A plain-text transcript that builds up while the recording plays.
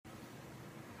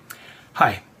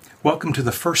Hi, welcome to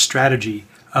the first strategy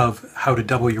of how to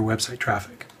double your website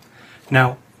traffic.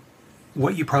 Now,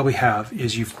 what you probably have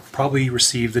is you've probably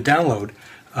received the download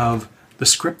of the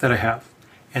script that I have.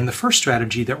 And the first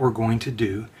strategy that we're going to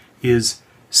do is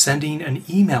sending an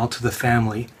email to the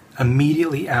family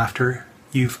immediately after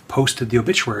you've posted the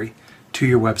obituary to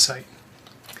your website.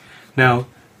 Now,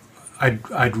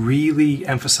 I'd really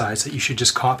emphasize that you should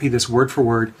just copy this word for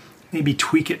word, maybe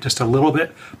tweak it just a little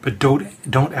bit, but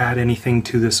don't add anything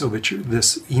to this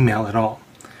email at all.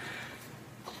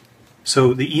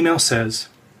 So the email says,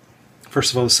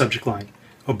 first of all, the subject line,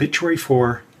 obituary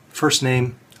for first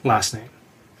name, last name.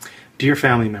 Dear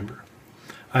family member,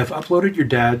 I've uploaded your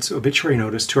dad's obituary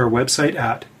notice to our website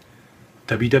at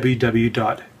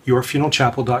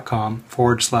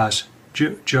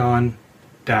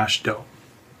www.yourfuneralchapel.com/John-Doe.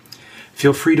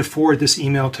 Feel free to forward this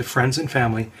email to friends and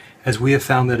family, as we have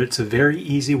found that it's a very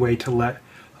easy way to let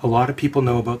a lot of people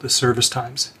know about the service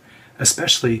times,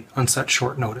 especially on such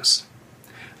short notice.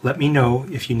 Let me know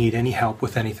if you need any help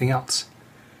with anything else.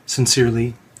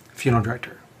 Sincerely, Funeral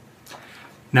Director.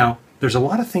 Now, there's a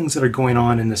lot of things that are going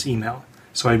on in this email,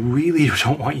 so I really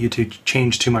don't want you to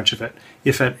change too much of it,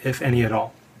 if any at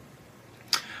all.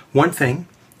 One thing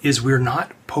is we're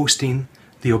not posting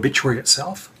the obituary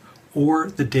itself or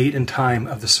the date and time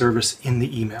of the service in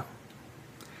the email.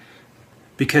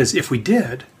 Because if we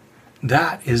did,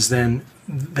 that is then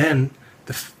the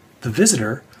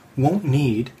visitor won't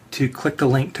need to click the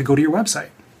link to go to your website.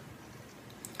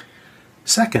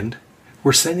 Second,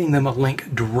 we're sending them a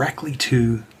link directly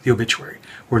to the obituary.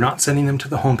 We're not sending them to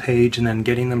the home page and then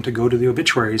getting them to go to the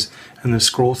obituaries and then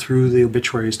scroll through the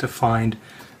obituaries to find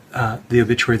the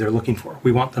obituary they're looking for.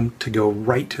 We want them to go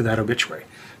right to that obituary.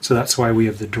 So that's why we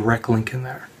have the direct link in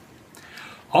there.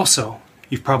 Also,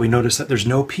 you've probably noticed that there's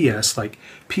no PS, like,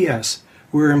 P.S.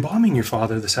 We're embalming your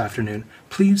father this afternoon.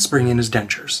 Please bring in his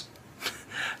dentures.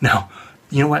 Now,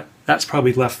 you know what? That's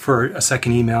probably left for a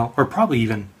second email or probably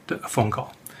even a phone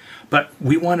call. But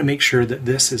we want to make sure that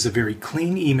this is a very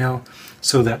clean email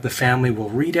so that the family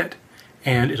will read it,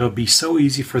 and it'll be so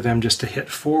easy for them just to hit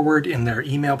forward in their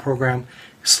email program,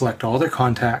 select all their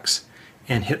contacts,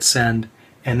 and hit send,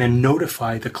 and then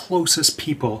notify the closest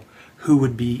people who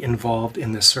would be involved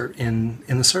in the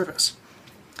service.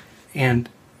 And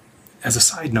as a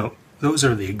side note, those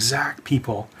are the exact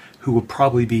people who will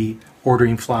probably be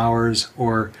ordering flowers,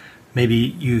 or maybe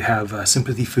you have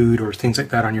sympathy food or things like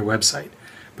that on your website.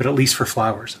 But at least for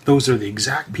flowers, those are the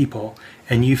exact people,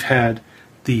 and you've had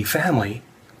the family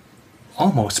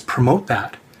almost promote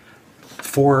that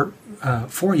for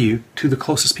you to the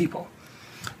closest people.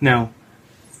 Now,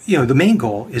 you know, the main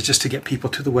goal is just to get people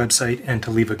to the website and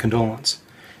to leave a condolence.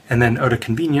 And then out of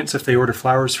convenience, if they order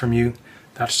flowers from you,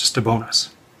 that's just a bonus.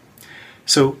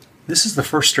 So this is the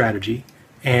first strategy,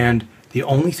 and the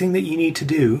only thing that you need to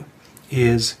do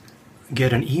is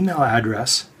get an email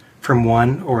address from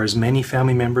one or as many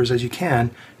family members as you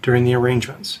can during the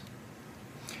arrangements.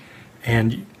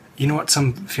 And you know what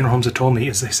some funeral homes have told me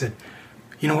is they said,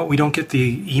 you know what, we don't get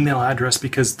the email address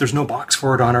because there's no box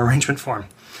for it on our arrangement form.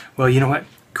 Well, you know what?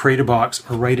 Create a box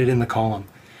or write it in the column,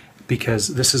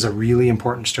 because this is a really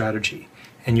important strategy,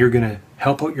 and you're going to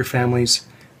help out your families,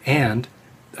 and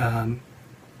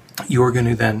you're going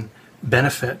to then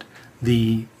benefit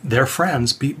their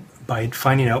friends by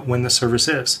finding out when the service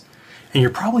is. And you're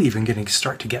probably even going to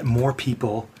start to get more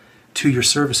people to your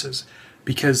services,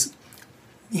 because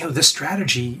you know this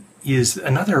strategy is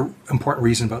another important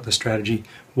reason about this strategy.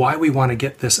 Why we want to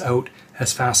get this out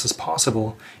as fast as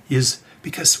possible is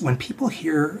because when people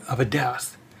hear of a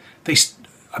death, they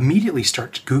immediately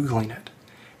start Googling it.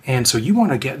 And so you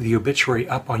want to get the obituary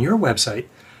up on your website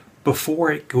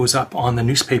before it goes up on the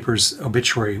newspaper's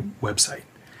obituary website.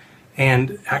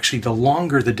 And actually, the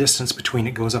longer the distance between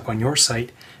it goes up on your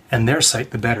site and their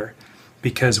site, the better,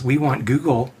 because we want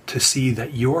Google to see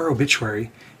that your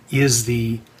obituary is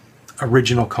the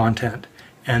original content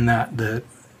and that the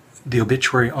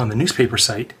obituary on the newspaper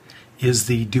site is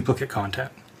the duplicate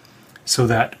content, so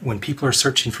that when people are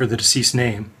searching for the deceased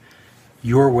name,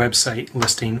 your website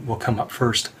listing will come up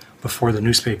first before the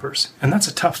newspapers. And that's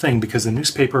a tough thing, because the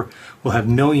newspaper will have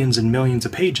millions and millions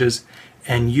of pages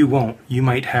and you won't. You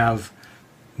might have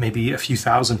maybe a few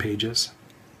thousand pages.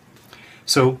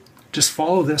 So just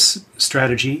follow this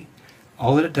strategy.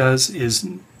 All that it does is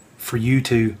for you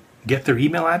to get their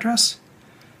email address.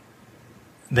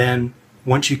 Then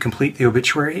once you complete the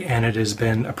obituary and it has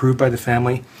been approved by the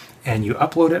family, and you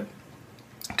upload it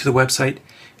to the website,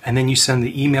 and then you send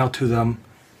the email to them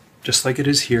just like it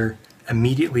is here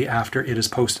immediately after it is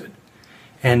posted.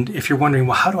 And if you're wondering,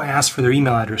 well, how do I ask for their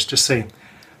email address? Just say,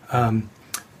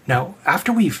 Now,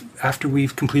 after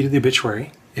we've completed the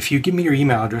obituary, if you give me your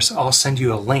email address, I'll send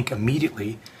you a link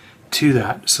immediately to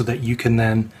that so that you can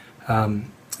then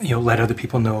let other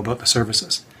people know about the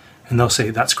services. And they'll say,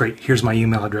 that's great, here's my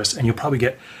email address. And you'll probably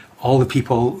get all the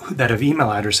people that have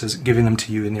email addresses giving them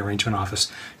to you in the arrangement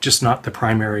office, just not the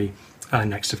primary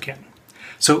next of kin.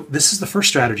 So this is the first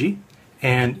strategy,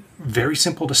 and very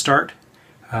simple to start.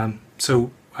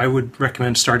 So I would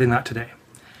recommend starting that today.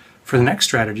 For the next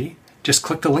strategy, just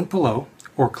click the link below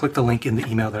or click the link in the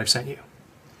email that I've sent you.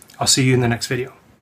 I'll see you in the next video.